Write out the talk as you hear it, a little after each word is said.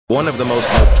One of the most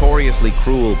notoriously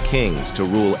cruel kings to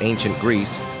rule ancient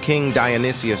Greece, King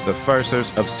Dionysius the Elder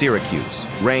of Syracuse,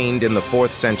 reigned in the 4th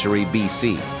century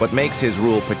BC. What makes his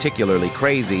rule particularly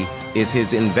crazy is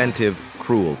his inventive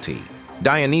cruelty.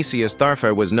 Dionysius the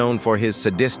Elder was known for his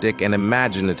sadistic and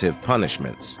imaginative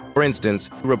punishments. For instance,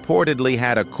 he reportedly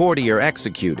had a courtier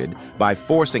executed by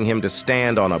forcing him to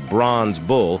stand on a bronze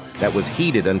bull that was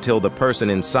heated until the person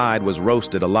inside was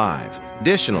roasted alive.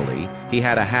 Additionally, he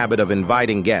had a habit of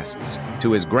inviting guests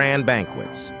to his grand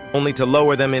banquets, only to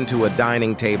lower them into a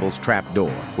dining table's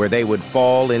trapdoor, where they would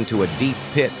fall into a deep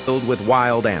pit filled with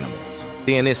wild animals.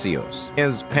 Dionysius,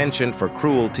 his penchant for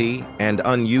cruelty and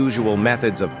unusual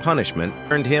methods of punishment,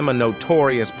 earned him a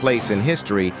notorious place in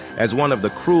history as one of the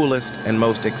cruelest and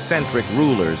most eccentric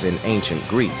rulers in ancient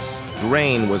Greece. His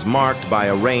reign was marked by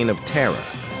a reign of terror,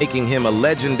 making him a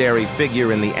legendary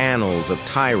figure in the annals of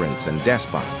tyrants and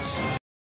despots.